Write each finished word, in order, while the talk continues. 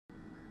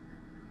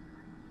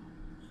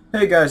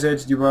Hey guys,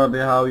 it's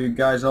Diwali. How you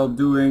guys all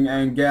doing?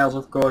 And gals,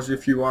 of course,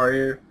 if you are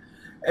here.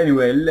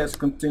 Anyway, let's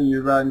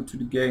continue right into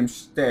the game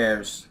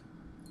Stairs,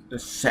 the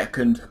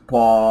second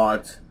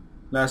part.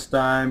 Last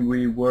time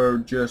we were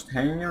just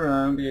hanging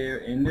around here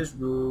in this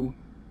room,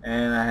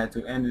 and I had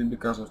to end it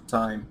because of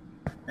time.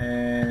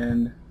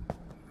 And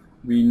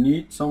we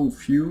need some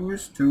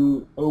fuse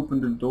to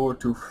open the door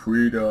to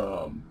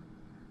freedom.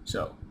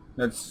 So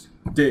let's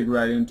dig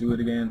right into it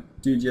again.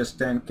 TGS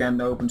 10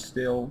 can't open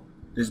still.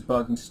 This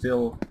button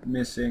still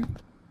missing.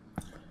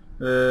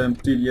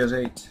 TGS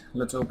 8.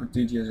 Let's open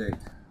TGS 8.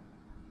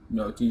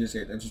 No,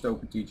 TGS 8. Let's just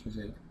open TGS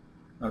 8.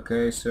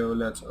 Okay, so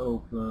let's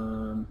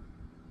open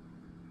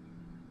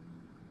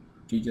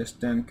TGS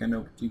 10. Can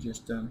open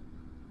TGS 10.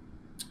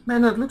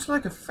 Man, that looks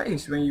like a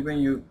face when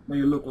you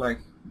look like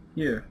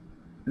here.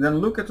 And then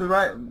look at the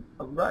right.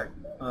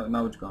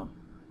 Now it's gone.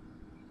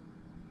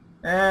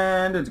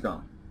 And it's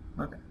gone.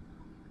 Okay.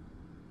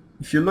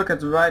 If you look at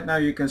the right now,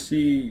 you can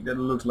see that it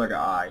looks like an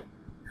eye.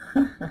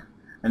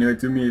 Anyway,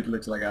 to me it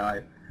looks like an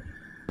eye.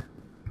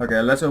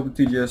 Okay, let's open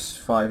TGS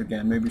 5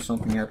 again. Maybe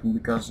something happened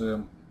because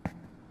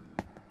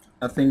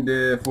I think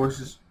the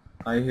voices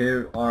I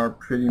hear are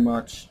pretty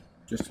much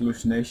just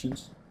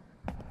hallucinations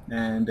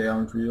and they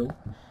aren't real.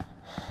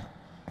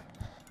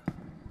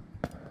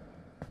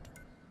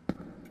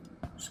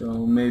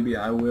 So maybe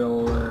I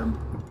will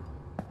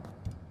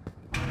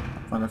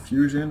find a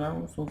fuse in now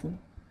or something.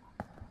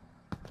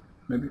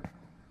 Maybe.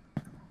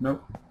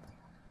 No.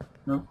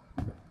 No.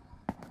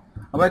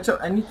 Alright, so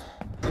I need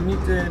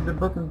the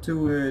button to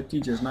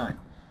TGS 9.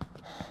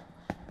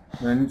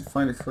 But I need to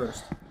find it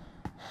first.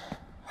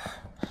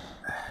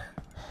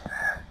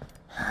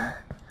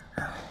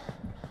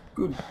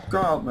 Good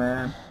God,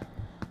 man!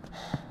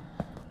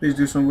 Please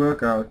do some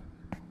workout.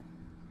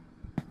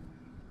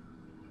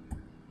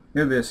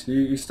 Look at this.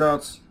 He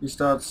starts.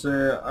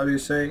 How do you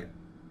say?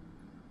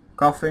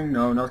 Coughing?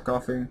 No, not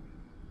coughing.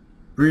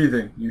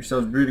 Breathing. He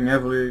starts breathing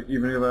heavily,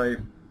 even if I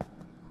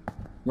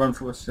run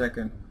for a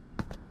second.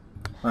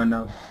 Oh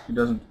no, he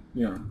doesn't,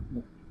 you know,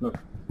 look,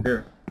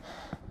 here.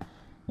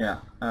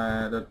 Yeah,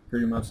 that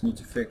pretty much needs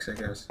to fix, I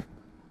guess.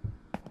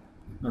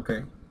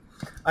 Okay.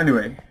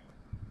 Anyway.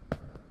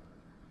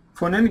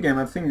 For an indie game,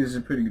 I think this is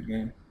a pretty good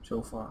game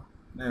so far.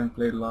 I haven't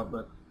played a lot,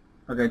 but...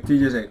 Okay,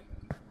 TGS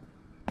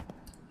 8.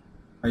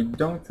 I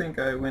don't think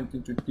I went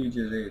into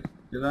TGS 8,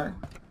 did I?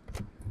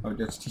 Oh,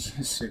 that's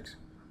TGS 6.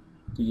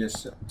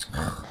 TGS...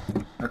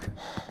 Okay.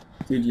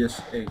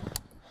 TGS 8.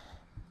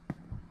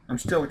 I'm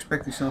still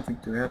expecting something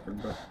to happen,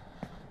 but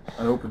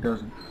I hope it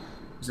doesn't.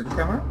 Is it a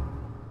camera?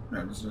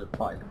 No, this is a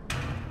pipe.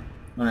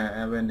 Oh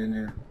yeah, I went in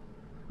here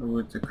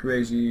with the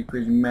crazy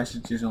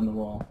messages on the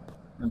wall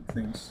and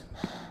things.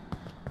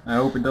 I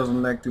hope it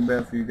doesn't lag too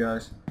bad for you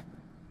guys.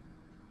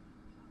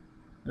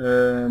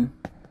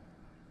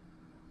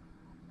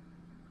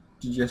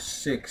 TGS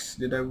 6.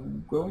 Did I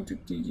go into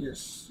TGS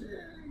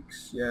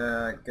 6?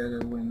 Yeah, I guess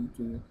I went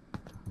into it.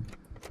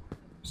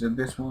 Is it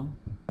this one?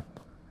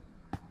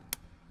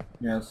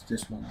 Yeah, it's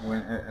this one. I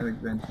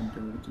went into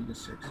TGS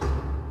 6.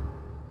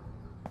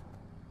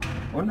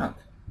 Or not.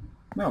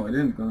 No, I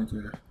didn't go into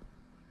it.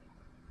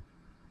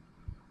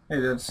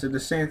 Hey, that's the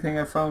same thing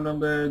I found on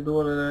the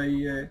door that I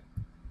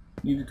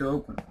needed to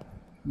open.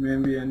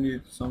 Maybe I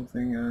need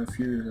something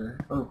fuse.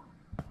 Oh,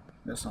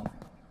 that's something.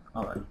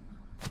 Alright.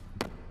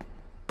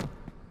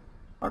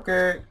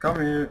 Okay,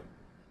 come here.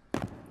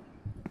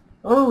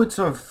 Oh, it's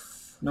a...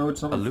 No,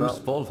 it's not A a loose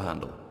valve. valve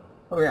handle.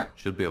 Oh yeah.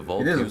 Should be a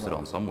valve It is a fused valve.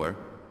 on somewhere.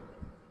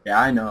 Yeah,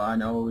 I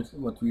know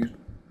what to use.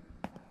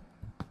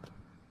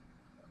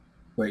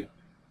 Wait.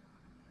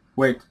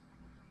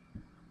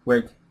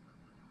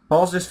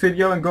 Pause this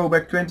video and go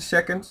back 20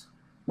 seconds.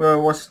 Where I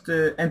was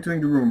entering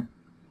the room.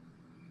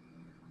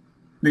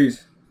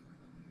 Please.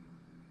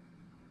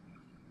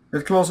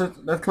 That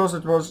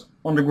closet was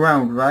on the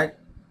ground, right?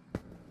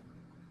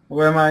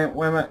 Where am I?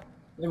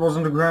 It was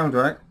on the ground,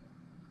 right?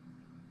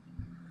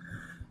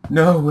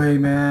 No way,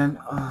 man.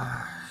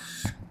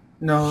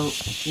 No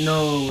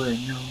way,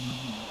 no.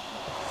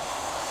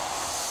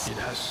 It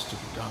has to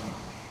be done.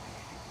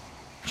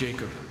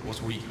 Jacob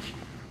was weak,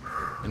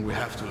 and we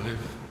have to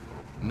live,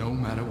 no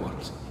matter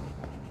what.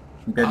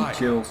 I'm getting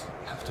chills.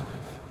 I have to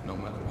live, no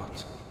matter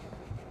what.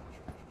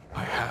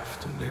 I have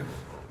to live.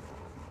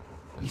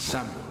 And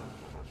Samuel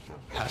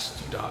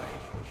has to die.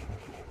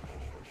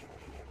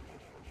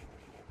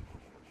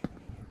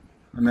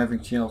 I'm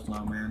having chills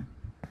now, man.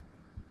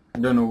 I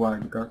don't know why,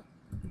 because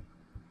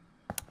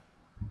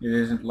it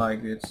isn't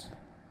like it's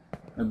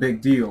a big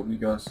deal,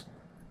 because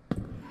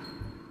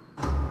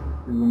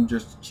the room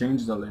just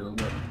changed a little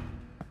bit.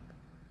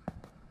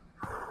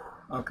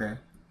 Okay,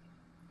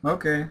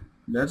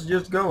 let's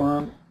just go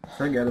on.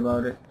 Forget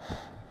about it.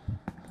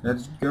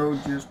 Let's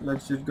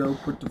just go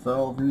put the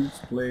valve in its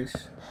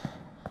place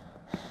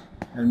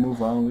and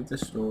move on with the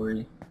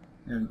story.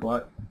 And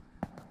what?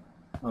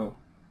 Oh,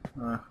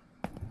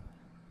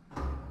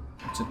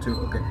 it's a 2.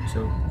 Okay,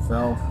 so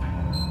valve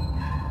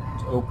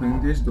is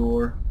opening this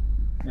door,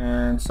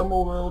 and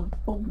someone will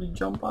probably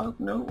jump out.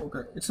 No,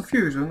 okay, it's a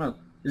fuse or not?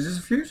 Is this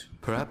a fuse?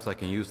 Perhaps I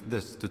can use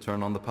this to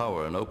turn on the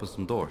power and open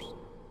some doors.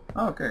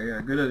 Okay,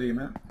 yeah, good idea,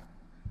 man.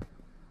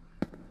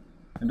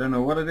 I don't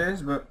know what it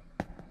is, but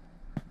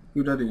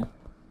good idea.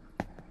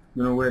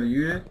 Don't know where to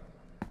use it.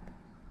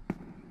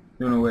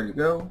 Don't know where to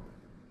go.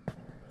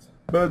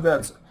 But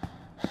that's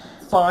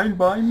fine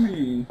by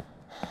me.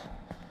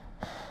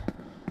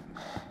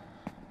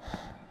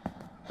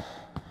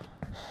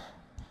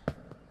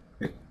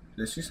 Wait,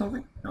 did I see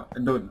something? No, I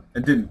don't. I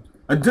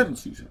didn't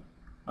see something.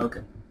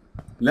 Okay.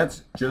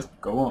 Let's just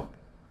go on.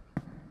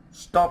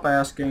 Stop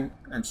asking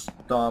and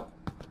start.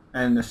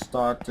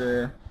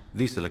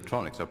 These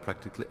electronics are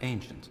practically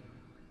ancient.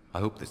 I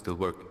hope they still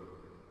work.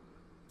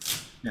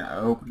 Yeah,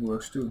 I hope it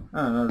works too.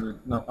 Oh,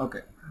 no,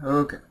 okay.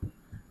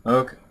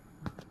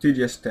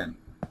 TGS 10.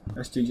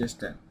 That's TGS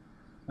 10.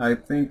 I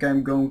think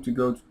I'm going to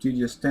go to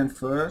TGS 10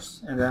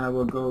 first, and then I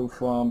will go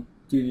from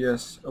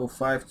TGS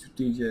 05 to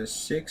TGS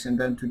 6, and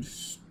then to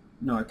the...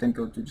 No, I can't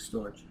go to the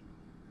storage.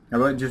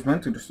 I just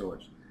went to the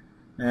storage.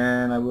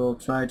 And I will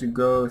try to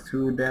go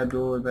through that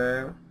door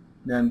there,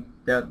 then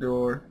that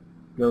door,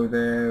 go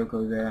there,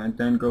 and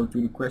then go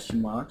to the question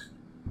marks.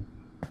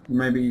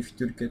 Maybe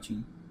to the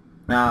kitchen.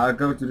 Now I'll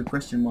go to the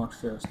question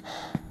marks first.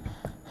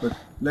 But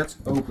let's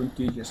open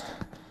TGS 10,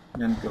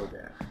 then go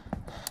there.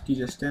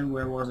 TGS 10,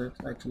 where was it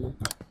actually?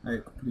 I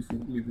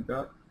completely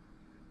forgot.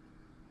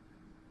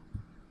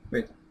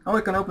 Wait, oh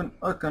I can open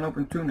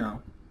 2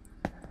 now.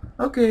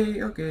 Okay,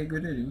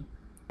 good idea.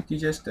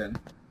 TGS 10.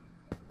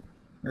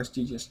 That's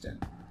TGS 10.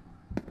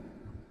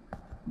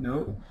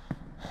 No,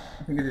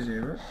 I think it is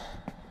here,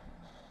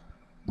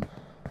 right?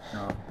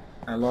 No,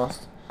 I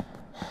lost.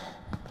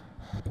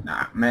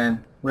 Nah,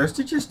 man, where's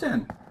TGS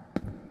 10?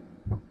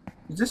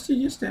 Is this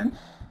TGS 10?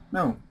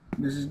 No,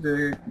 this is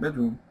the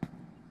bedroom.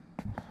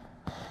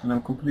 And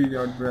I'm completely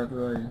out of breath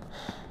already.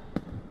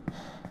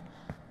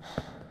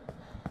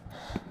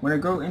 When I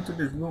go into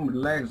this room it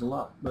lags a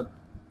lot, but...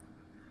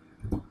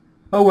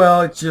 Oh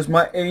well, it's just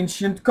my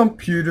ancient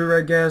computer,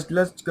 I guess.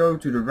 Let's go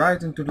to the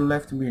right and to the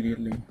left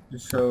immediately.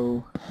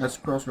 So, let's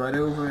cross right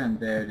over and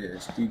there it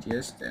is,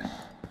 TGS 10.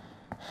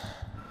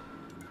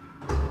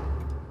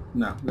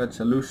 Now, let's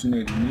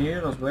hallucinate in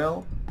here as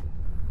well.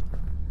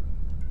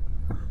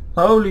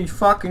 Holy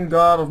fucking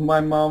god of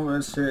my mom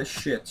is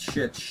shit,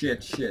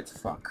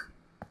 fuck.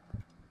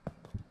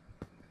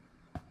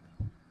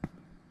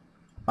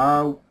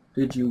 How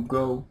did you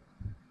go?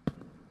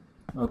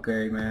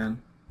 Okay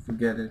man,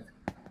 forget it.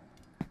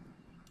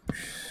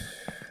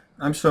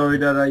 I'm sorry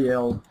that I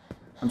yelled.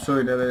 I'm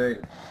sorry that I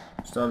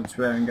started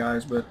swearing,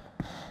 guys, but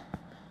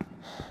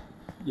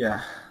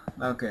yeah,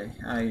 okay.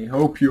 I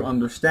hope you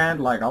understand,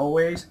 like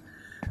always.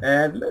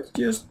 And let's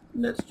just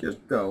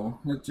go.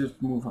 Let's just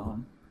move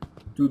on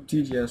to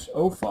TGS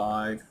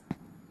 05.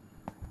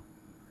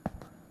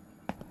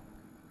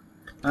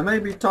 I may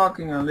be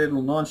talking a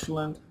little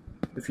nonchalant.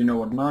 If you know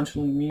what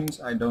nonchalant means,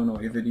 I don't know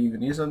if it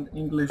even is an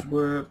English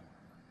word,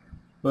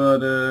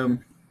 but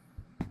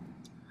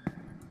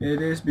it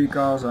is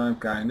because I'm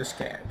kinda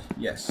scared.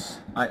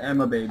 Yes, I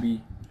am a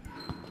baby.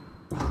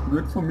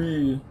 Good for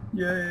me.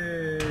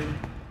 Yay!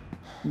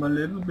 My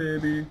little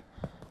baby.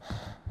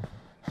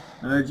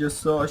 And I just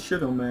saw a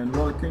shadow man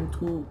walking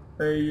through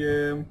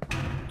a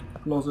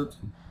closet.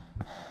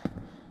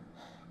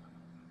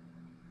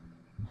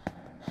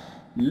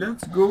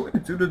 Let's go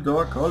into the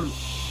dark hall.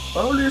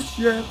 Holy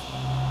shit!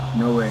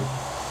 No way.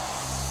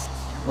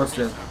 What's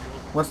that?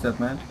 What's that,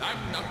 man?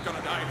 I'm not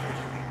gonna die for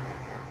you.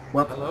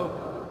 What? Hello?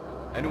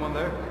 Anyone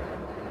there?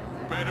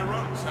 Better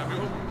run,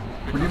 Samuel.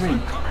 What do you mean?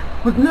 I'm coming.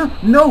 What?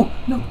 No!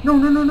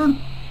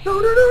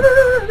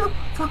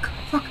 Fuck!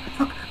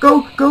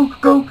 Go! I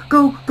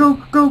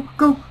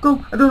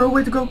don't know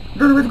where to go. I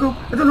don't know where to go.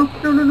 I don't know.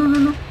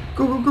 No!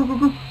 Go! No!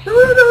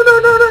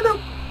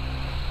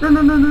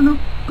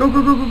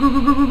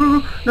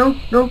 No!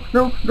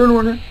 Go! Don't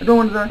want it. I don't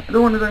want to die.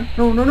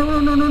 No!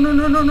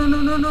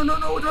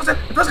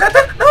 It was right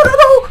there. No!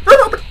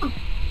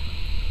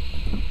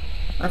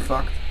 I'm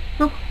fucked.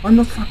 No, I'm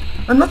not fucked.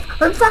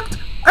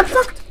 I'm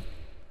fucked.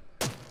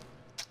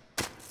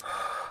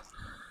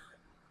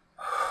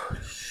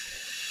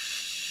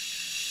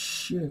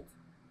 Shit.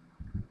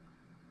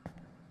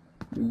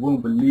 You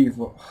won't believe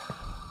what...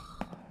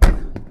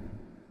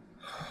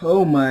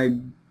 Oh my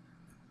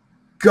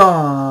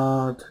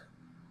god.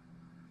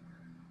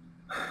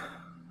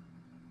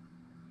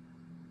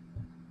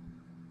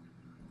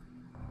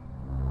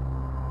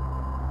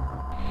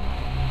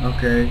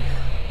 Okay.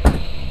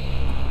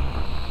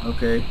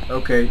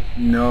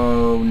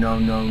 No. You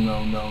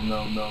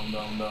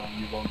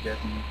won't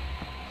get me.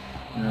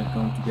 You're not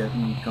going to get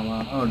me. Come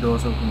on. Oh,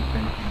 door's open.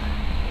 Thank you, man.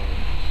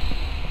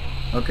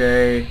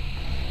 Okay.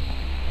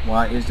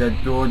 Why is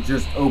that door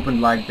just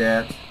opened like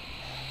that?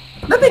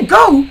 Let me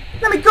go!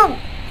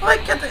 I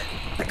can't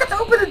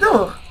open the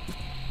door.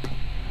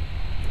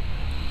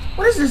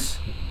 What is this?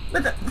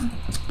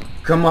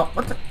 Come on.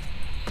 What the?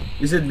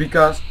 Is it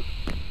because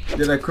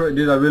did I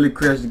really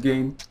crash the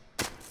game?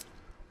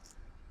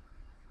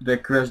 Did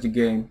I crash the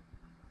game?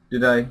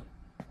 Did I?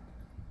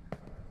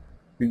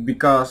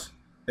 Because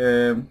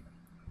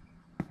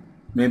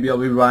Maybe I'll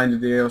rewind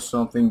it there or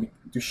something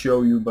to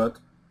show you, but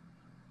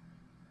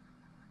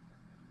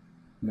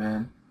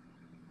man,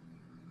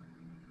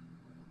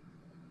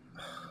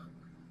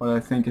 what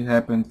I think it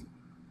happened.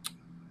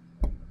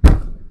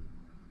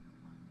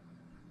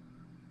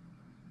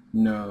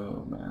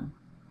 No, man.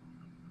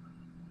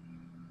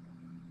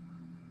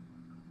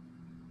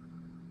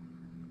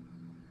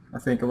 I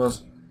think I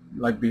was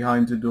like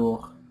behind the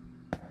door,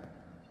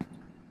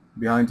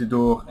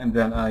 and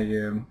then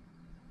I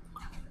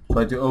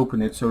tried to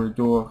open it, so the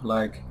door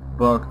like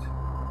bugged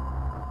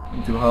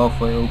into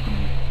halfway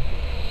opening.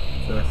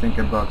 So I think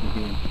I bugged the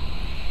game.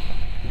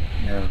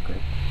 Yeah, okay.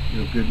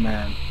 You're a good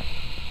man.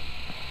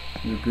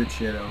 You're a good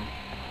shadow.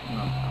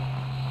 No.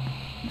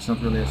 It's not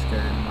really as scary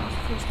anymore as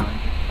the first time.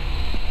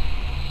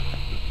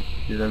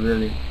 Did I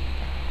really?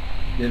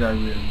 Do I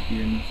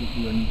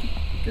need to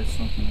get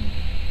something?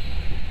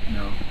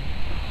 No.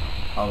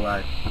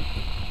 Alright.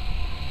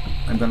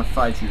 I'm gonna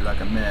fight you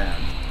like a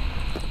man.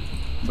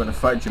 I'm gonna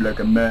fight you like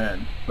a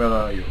man. Where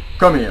are you?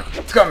 Come here!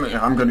 Come here!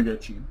 I'm gonna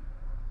get you.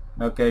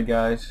 Okay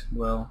guys,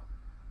 well.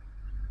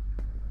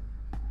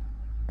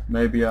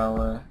 Maybe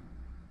I'll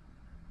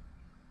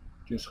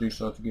just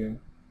restart the game.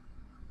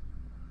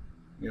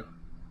 Yeah.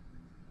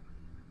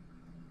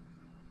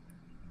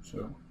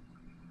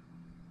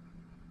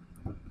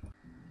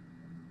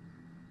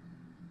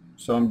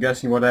 So I'm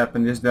guessing what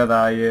happened is that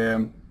I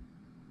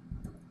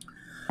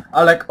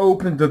like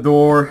opened the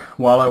door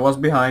while I was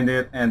behind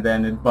it, and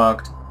then it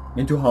bugged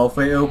into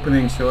halfway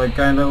opening, so I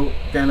can't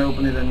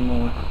open it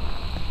anymore.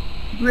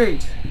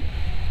 Great.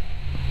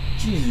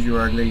 Jesus, you're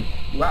ugly.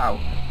 Wow.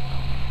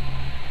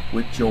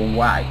 With your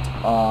white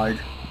eyes.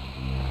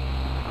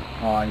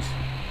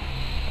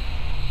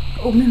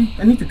 Oh man,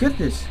 I need to get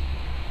this.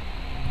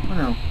 Oh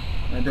no,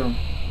 I don't.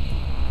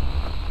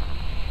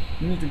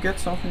 I need to get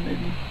something,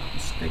 maybe a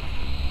stick.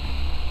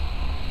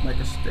 Like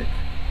a stick.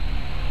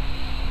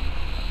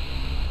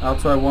 I'll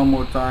try one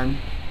more time,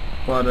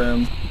 but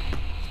I'm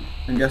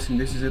guessing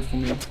this is it for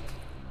me.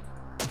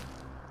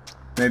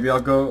 Maybe I'll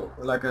go,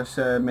 like I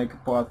said, make a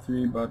part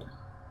 3, but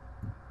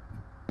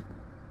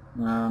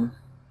I'm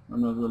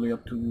not really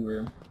up to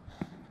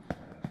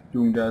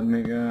doing that.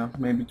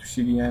 Maybe to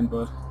see the end,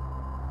 but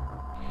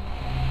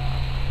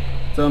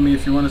tell me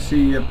if you want to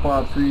see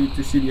part 3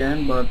 to see the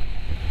end, but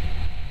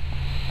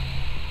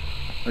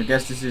I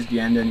guess this is the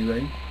end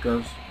anyway,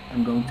 because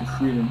I'm going to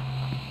freedom.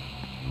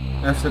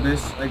 After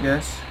this, I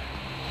guess.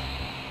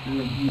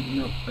 No,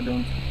 I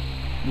don't.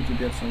 Need to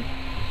get some.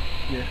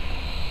 Yeah.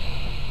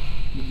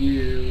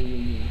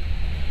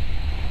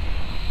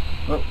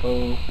 Uh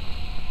oh.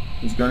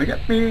 He's gonna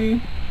get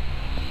me.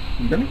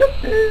 He's gonna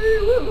get me.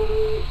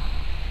 Woo.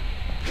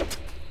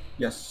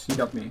 Yes, he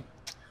got me.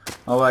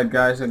 Alright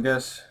guys, I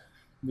guess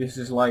this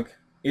is like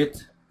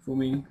it for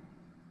me.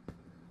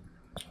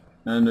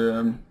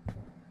 And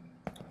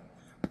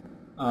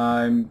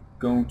I'm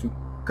going to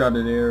cut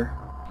it here.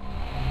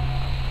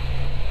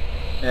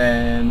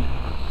 And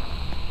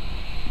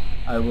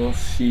I will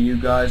see you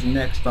guys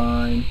next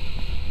time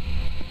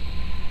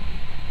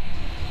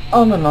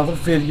on another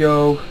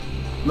video.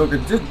 Look,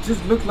 it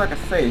just looked like a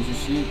face, you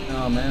see?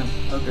 Oh man,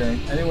 okay.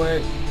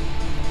 Anyway,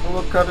 I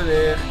will cut it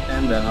here,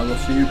 and then I will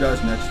see you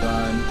guys next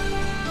time.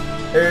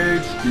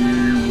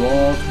 HD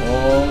Rock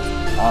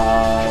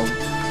out.